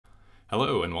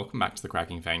Hello and welcome back to the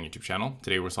Cracking Fang YouTube channel.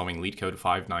 Today we're solving Leetcode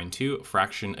 592,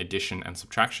 fraction, addition, and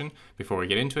subtraction. Before we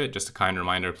get into it, just a kind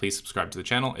reminder, please subscribe to the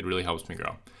channel, it really helps me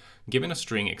grow. Given a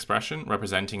string expression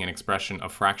representing an expression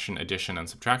of fraction, addition, and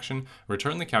subtraction,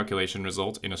 return the calculation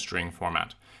result in a string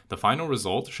format. The final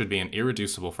result should be an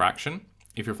irreducible fraction.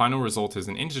 If your final result is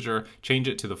an integer, change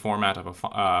it to the format of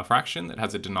a fraction that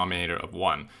has a denominator of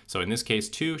 1. So in this case,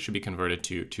 2 should be converted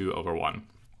to 2 over 1.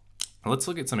 Let's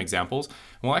look at some examples.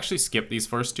 We'll actually skip these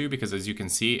first two because, as you can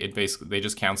see, they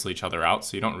just cancel each other out,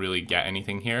 so you don't really get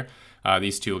anything here.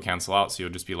 These two will cancel out, so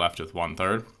you'll just be left with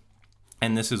 1/3.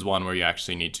 And this is one where you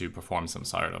actually need to perform some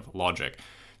sort of logic.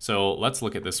 So let's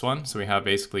look at this one. So we have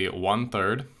basically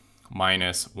 1/3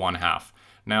 minus 1/2.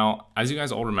 Now, as you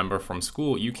guys all remember from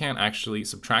school, you can't actually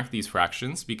subtract these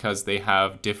fractions because they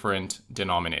have different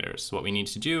denominators. So what we need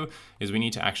to do is we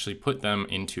need to actually put them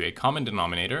into a common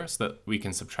denominator so that we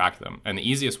can subtract them. And the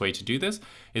easiest way to do this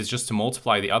is just to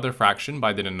multiply the other fraction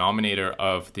by the denominator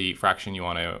of the fraction you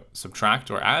want to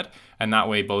subtract or add. And that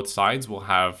way both sides will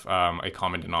have a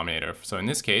common denominator. So in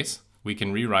this case, we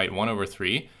can rewrite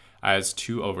 1/3 as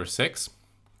 2/6.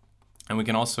 And we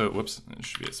can also, whoops, it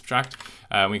should be a subtract.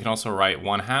 We can also write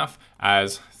 1/2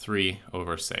 as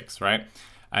 3/6, right?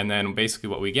 And then basically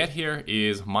what we get here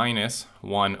is minus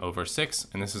 1/6,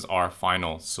 and this is our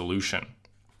final solution.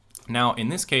 Now, in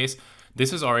this case,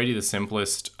 this is already the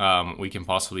simplest we can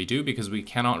possibly do because we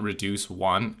cannot reduce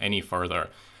 1 any further.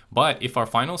 But if our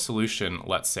final solution,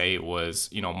 let's say, was,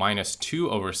 minus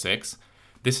 2/6,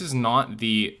 this is not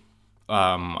the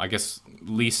I guess,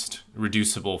 least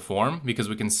reducible form because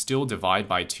we can still divide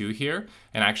by 2 here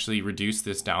and actually reduce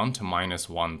this down to minus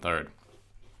 1/3.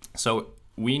 So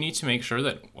we need to make sure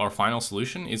that our final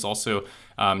solution is also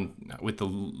with the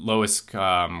lowest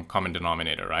common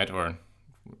denominator, right? Or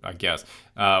I guess,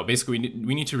 basically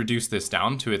we need to reduce this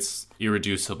down to its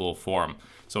irreducible form.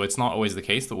 So it's not always the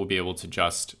case that we'll be able to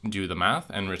just do the math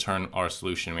and return our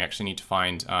solution. We actually need to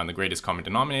find the greatest common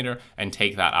denominator and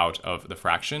take that out of the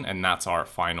fraction, and that's our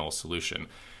final solution.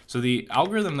 So the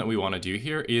algorithm that we want to do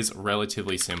here is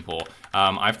relatively simple.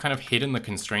 I've kind of hidden the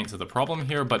constraints of the problem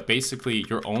here, but basically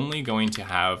you're only going to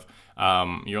have,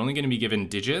 you're only going to be given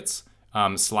digits,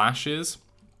 slashes,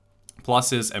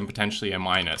 pluses, and potentially a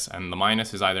minus. And the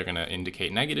minus is either going to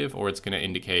indicate negative or it's going to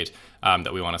indicate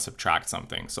that we want to subtract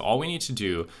something. So all we need to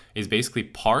do is basically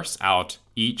parse out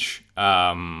each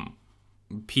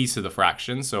piece of the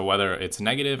fraction. So whether it's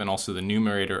negative and also the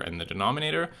numerator and the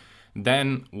denominator,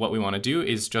 then what we want to do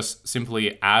is just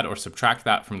simply add or subtract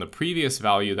that from the previous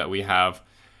value that we have.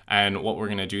 And what we're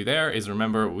going to do there is,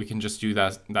 remember, we can just do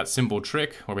that simple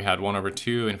trick where we had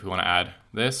 1/2, and if we want to add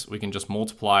this, we can just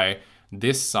multiply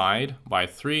this side by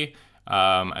 3,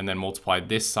 and then multiply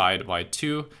this side by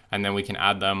 2, and then we can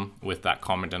add them with that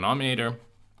common denominator.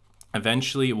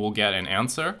 Eventually we'll get an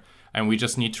answer, and we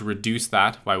just need to reduce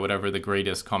that by whatever the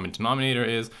greatest common denominator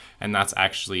is, and that's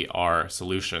actually our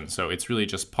solution. So it's really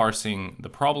just parsing the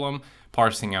problem,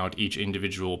 parsing out each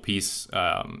individual piece,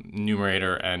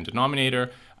 numerator and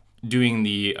denominator, doing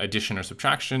the addition or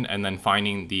subtraction, and then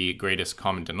finding the greatest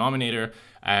common denominator,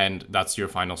 and that's your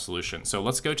final solution. So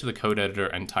let's go to the code editor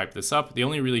and type this up. The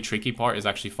only really tricky part is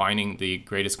actually finding the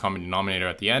greatest common denominator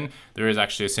at the end. There is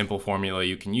actually a simple formula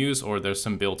you can use, or there's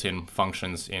some built-in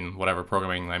functions in whatever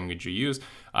programming language you use,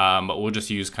 but we'll just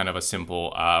use kind of a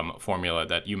simple formula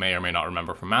that you may or may not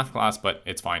remember from math class, but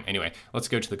it's fine. Anyway, let's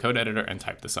go to the code editor and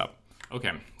type this up.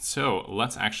 Okay, so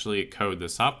let's actually code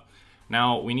this up.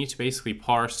 Now we need to basically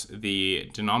parse the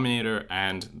denominator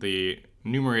and the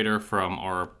numerator from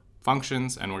our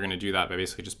functions, and we're going to do that by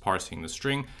basically just parsing the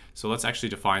string. So let's actually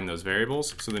define those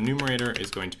variables. So the numerator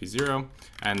is going to be 0,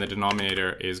 and the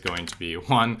denominator is going to be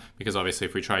 1, because obviously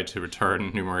if we try to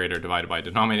return numerator divided by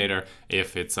denominator,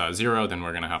 if it's 0, then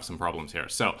we're going to have some problems here.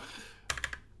 So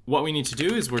what we need to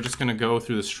do is we're just going to go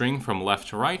through the string from left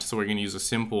to right. So we're going to use a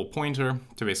simple pointer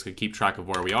to basically keep track of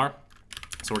where we are.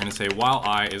 So we're going to say while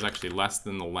I is actually less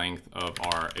than the length of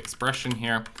our expression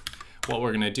here, what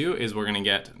we're going to do is we're going to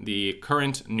get the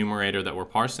current numerator that we're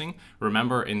parsing.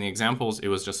 Remember, in the examples, it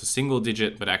was just a single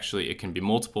digit, but actually it can be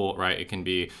multiple, right? It can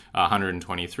be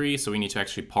 123. So we need to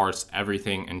actually parse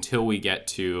everything until we get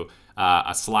to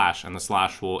a slash, and the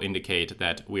slash will indicate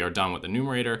that we are done with the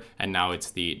numerator, and now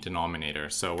it's the denominator.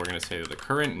 So we're going to say that the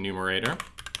current numerator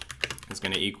is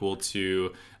going to equal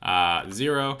to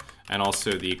 0, and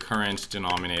also the current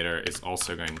denominator is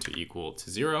also going to equal to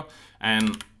 0.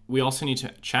 And we also need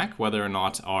to check whether or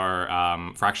not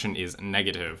our fraction is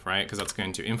negative, right? Because that's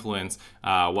going to influence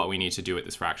what we need to do with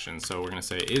this fraction. So we're going to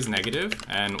say is negative,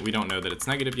 and we don't know that it's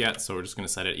negative yet, so we're just going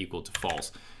to set it equal to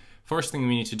false. first thing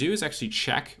we need to do is actually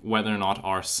check whether or not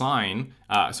our sign,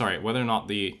 whether or not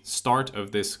the start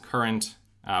of this current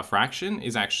fraction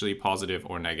is actually positive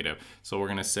or negative. So we're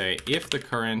going to say if the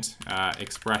current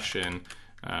expression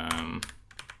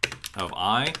of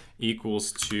I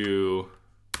equals to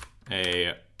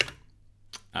a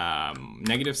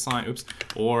negative sign,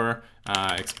 or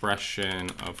expression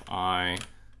of I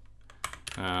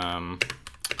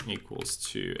equals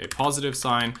to a positive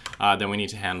sign, then we need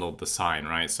to handle the sign,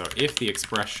 right? So if the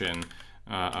expression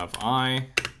of I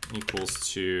equals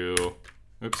to,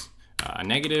 a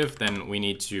negative, then we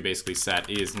need to basically set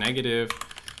is negative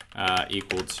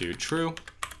equal to true.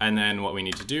 And then what we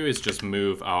need to do is just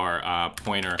move our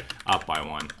pointer up by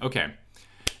 1. Okay.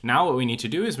 Now what we need to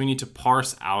do is we need to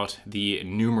parse out the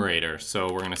numerator.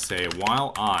 So we're going to say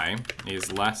while I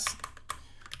is less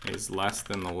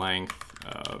than the length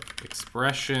of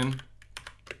expression,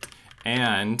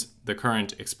 and the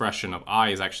current expression of I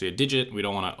is actually a digit. We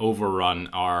don't want to overrun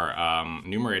our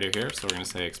numerator here. So we're going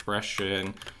to say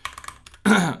expression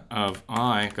of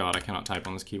I, God, I cannot type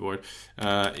on this keyboard,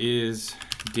 is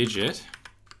digit.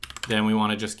 Then we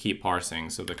want to just keep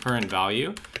parsing. So the current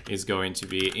value is going to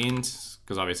be int,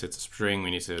 because obviously it's a string,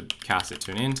 we need to cast it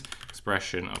to an int,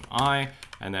 expression of I,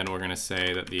 and then we're going to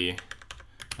say that the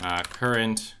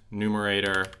current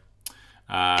numerator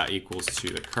equals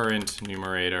to the current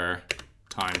numerator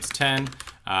times 10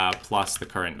 plus the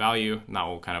current value, and that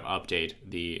will kind of update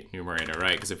the numerator,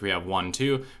 right? Because if we have 1,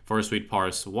 2, first we'd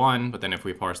parse 1, but then if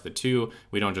we parse the 2,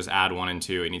 we don't just add 1 and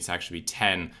 2, it needs to actually be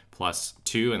 10 plus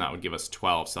 2, and that would give us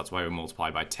 12. So that's why we multiply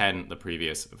by 10 the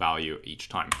previous value each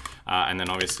time. And then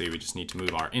obviously we just need to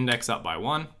move our index up by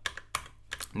 1.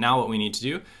 Now what we need to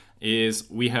do is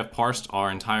we have parsed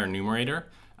our entire numerator,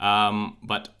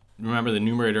 but remember the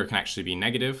numerator can actually be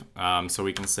negative. So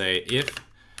we can say if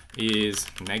is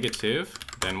negative,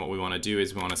 then what we want to do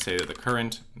is we want to say that the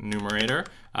current numerator,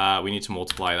 we need to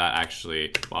multiply that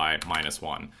actually by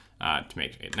 -1 to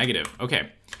make it negative.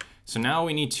 Okay. So now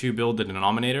we need to build the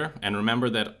denominator, and remember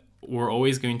that we're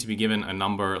always going to be given a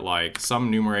number like some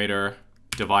numerator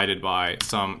divided by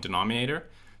some denominator.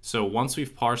 So once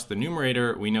we've parsed the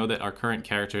numerator, we know that our current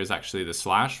character is actually the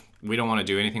slash. We don't want to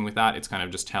do anything with that. It's kind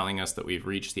of just telling us that we've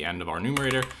reached the end of our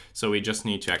numerator. So we just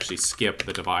need to actually skip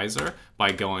the divisor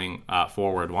by going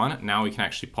forward 1. Now we can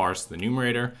actually parse the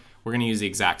numerator. We're going to use the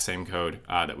exact same code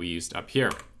that we used up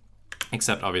here,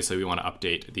 except obviously we want to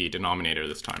update the denominator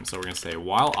this time. So we're going to say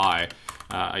while I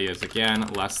is again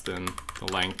less than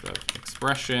the length of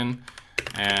expression,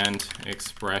 and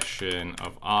expression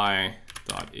of I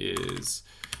dot is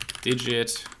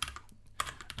digit,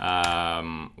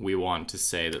 we want to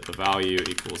say that the value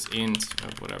equals int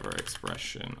of whatever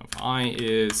expression of I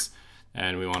is,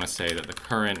 and we want to say that the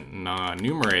current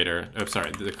numerator,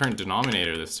 the current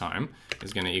denominator this time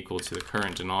is going to equal to the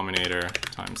current denominator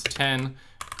times 10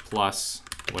 plus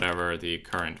whatever the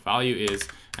current value is.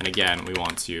 And again, we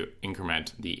want to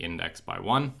increment the index by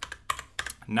 1.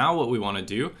 Now what we want to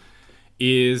do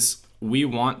is we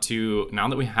want to, now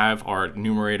that we have our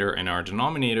numerator and our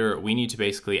denominator, we need to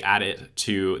basically add it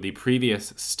to the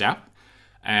previous step.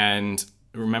 And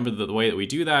remember that the way that we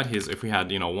do that is if we had,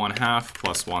 1/2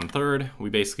 plus 1/3,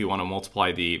 we basically want to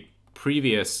multiply the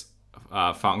previous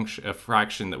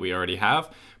fraction that we already have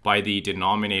by the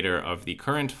denominator of the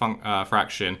current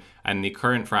fraction, and the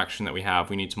current fraction that we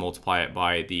have, we need to multiply it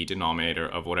by the denominator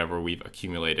of whatever we've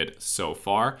accumulated so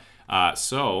far.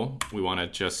 So we want to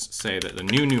just say that the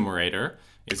new numerator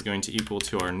is going to equal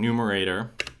to our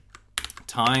numerator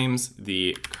times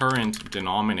the current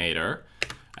denominator,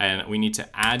 and we need to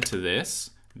add to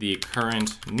this the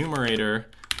current numerator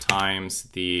times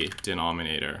the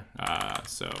denominator,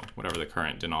 so whatever the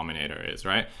current denominator is,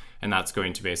 right? And that's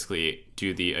going to basically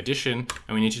do the addition,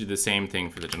 and we need to do the same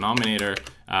thing for the denominator.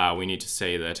 We need to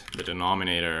say that the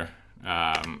denominator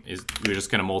we're just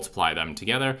going to multiply them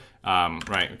together,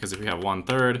 right? Because if we have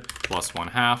 1/3 plus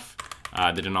 1/2,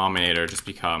 the denominator just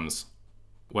becomes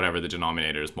whatever the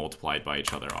denominators multiplied by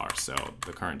each other are. So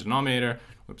the current denominator,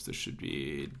 this should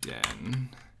be den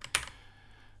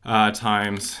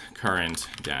times current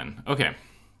den. Okay,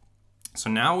 so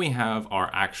now we have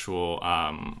our actual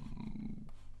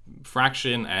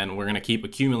fraction, and we're going to keep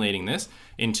accumulating this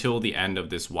until the end of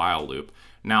this while loop.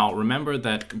 Now remember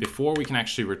that before we can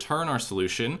actually return our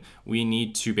solution, we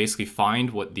need to basically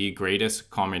find what the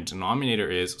greatest common denominator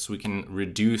is, so we can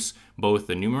reduce both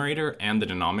the numerator and the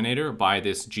denominator by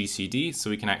this GCD, so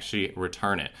we can actually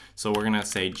return it. So we're going to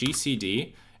say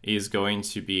GCD is going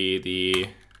to be the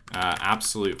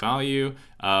absolute value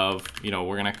of,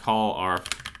 we're going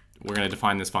to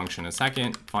define this function in a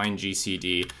second, find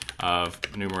GCD of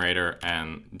numerator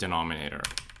and denominator.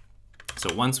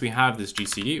 So once we have this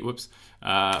GCD,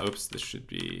 this should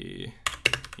be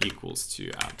equals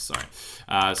to sorry.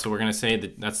 So we're going to say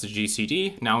that that's the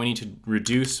GCD. Now we need to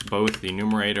reduce both the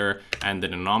numerator and the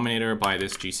denominator by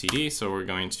this GCD. So we're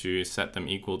going to set them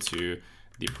equal to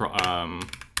the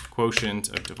quotient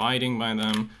of dividing by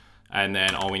them. And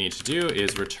then all we need to do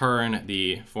is return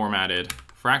the formatted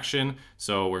fraction.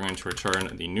 So we're going to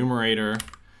return the numerator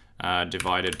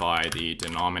divided by the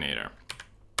denominator.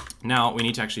 Now we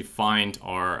need to actually find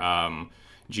our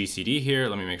GCD here.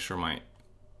 Let me make sure my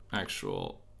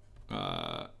actual,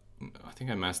 I think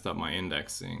I messed up my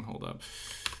indexing. Hold up.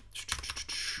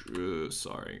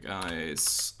 Sorry,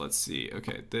 guys. Let's see.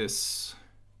 Okay, this,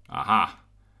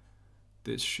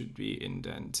 this should be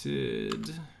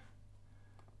indented.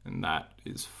 And that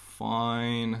is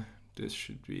fine. This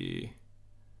should be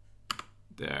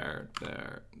there.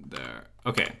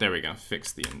 Okay, there we go.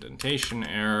 Fix the indentation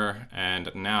error. And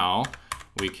now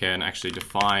we can actually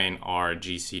define our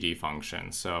GCD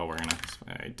function. So we're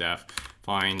gonna def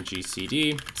find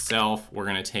GCD self. We're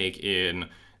gonna take in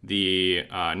the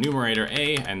numerator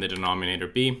A and the denominator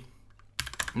B.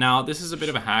 Now, this is a bit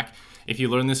of a hack. If you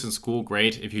learned this in school,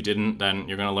 great. If you didn't, then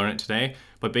you're gonna learn it today.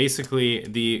 But basically,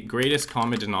 the greatest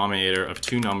common denominator of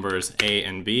two numbers, A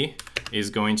and B, is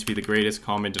going to be the greatest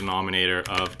common denominator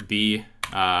of B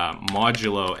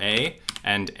modulo A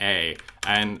and A.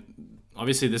 And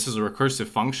obviously, this is a recursive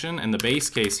function, and the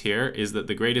base case here is that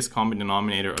the greatest common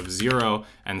denominator of 0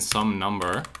 and some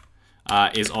number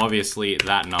is obviously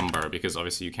that number, because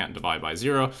obviously you can't divide by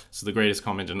 0. So the greatest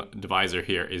common divisor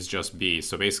here is just B.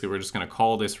 So basically, we're just going to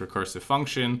call this recursive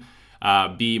function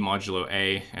B modulo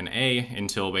A and A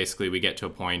until basically we get to a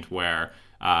point where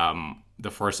the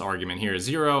first argument here is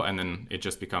 0, and then it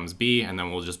just becomes B, and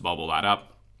then we'll just bubble that up.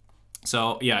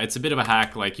 So yeah, it's a bit of a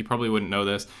hack. Like, you probably wouldn't know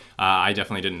this. I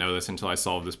definitely didn't know this until I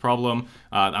solved this problem.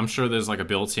 I'm sure there's like a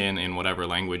built-in in whatever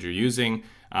language you're using,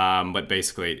 but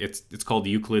basically it's called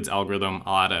Euclid's algorithm.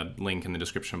 I'll add a link in the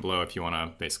description below if you want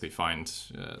to basically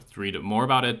read more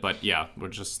about it. But yeah,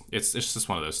 it's just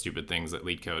one of those stupid things that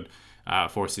Leetcode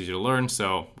forces you to learn.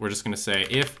 So we're just going to say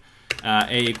if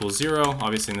A equals 0,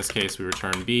 obviously in this case we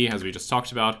return B as we just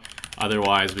talked about.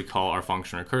 Otherwise we call our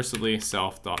function recursively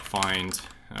self.find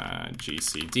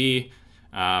GCD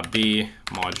B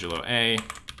modulo A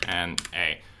and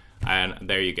A. And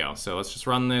there you go. So let's just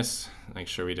run this, make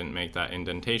sure we didn't make that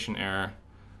indentation error.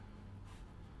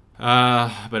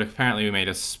 But apparently we made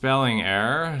a spelling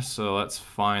error, so let's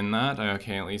find that.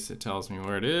 Okay, at least it tells me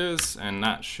where it is, and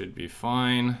that should be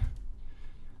fine.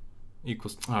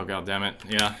 Equals, oh god damn it.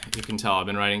 Yeah, you can tell I've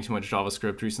been writing too much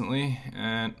JavaScript recently,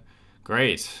 and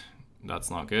great.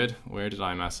 That's not good. Where did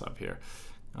I mess up here?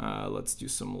 Let's do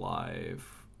some live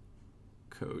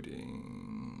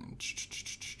coding.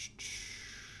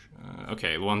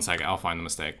 Okay, 1 second, I'll find the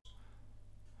mistake.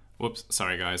 Whoops,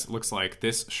 sorry guys. Looks like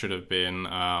this should have been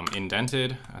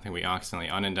indented. I think we accidentally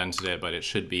unindented it, but it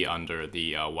should be under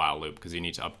the while loop, because you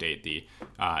need to update the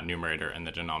numerator and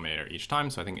the denominator each time.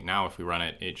 So I think now if we run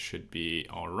it, it should be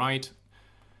all right.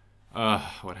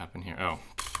 What happened here? Oh,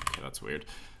 okay, that's weird.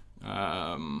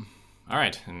 All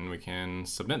right, and we can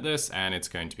submit this, and it's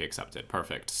going to be accepted.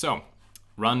 Perfect. So,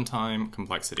 runtime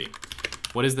complexity.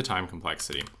 What is the time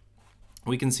complexity?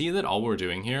 We can see that all we're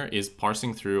doing here is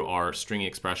parsing through our string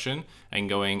expression and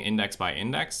going index by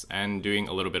index and doing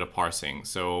a little bit of parsing.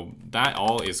 So that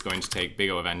all is going to take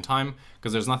big O of n time,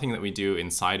 because there's nothing that we do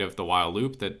inside of the while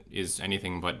loop that is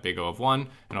anything but big O of 1.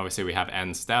 And obviously we have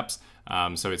n steps,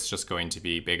 so it's just going to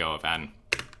be big O of n.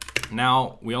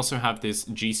 Now, we also have this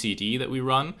GCD that we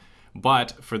run,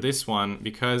 but for this one,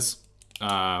 because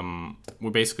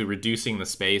we're basically reducing the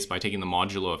space by taking the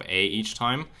modulo of A each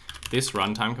time, this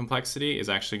runtime complexity is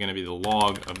actually going to be the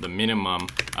log of the minimum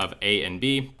of A and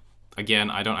B. Again,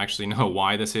 I don't actually know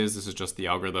why this is. This is just the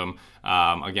algorithm.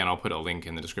 Again, I'll put a link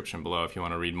in the description below if you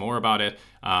want to read more about it.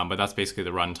 But that's basically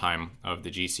the runtime of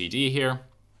the GCD here.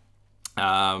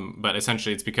 But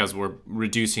essentially it's because we're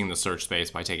reducing the search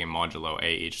space by taking modulo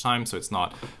A each time, so it's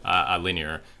not a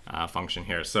linear function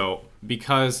here. So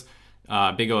because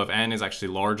big O of n is actually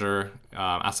larger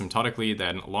asymptotically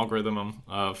than logarithm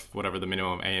of whatever the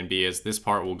minimum of A and B is, this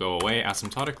part will go away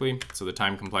asymptotically, so the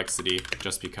time complexity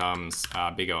just becomes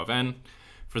big O of n.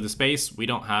 For the space, we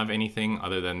don't have anything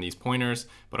other than these pointers,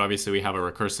 but obviously we have a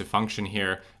recursive function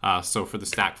here, so for the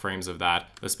stack frames of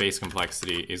that, the space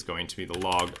complexity is going to be the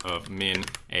log of min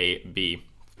AB,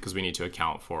 because we need to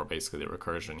account for basically the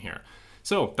recursion here.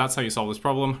 So that's how you solve this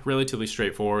problem. Relatively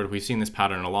straightforward. We've seen this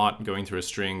pattern a lot, going through a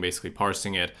string, basically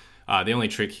parsing it. The only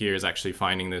trick here is actually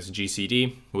finding this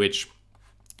GCD, which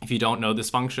If you don't know this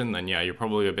function, then yeah, you're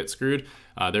probably a bit screwed.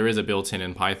 There is a built-in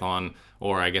in Python,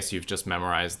 or I guess you've just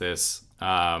memorized this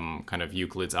kind of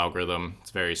Euclid's algorithm.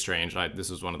 It's very strange. This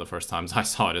was one of the first times I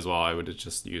saw it as well. I would have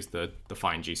just used the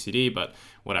find GCD, but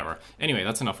whatever. Anyway,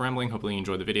 that's enough rambling. Hopefully you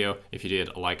enjoyed the video. If you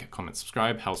did, like, comment,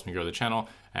 subscribe, helps me grow the channel,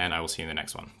 and I will see you in the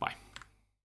next one. Bye.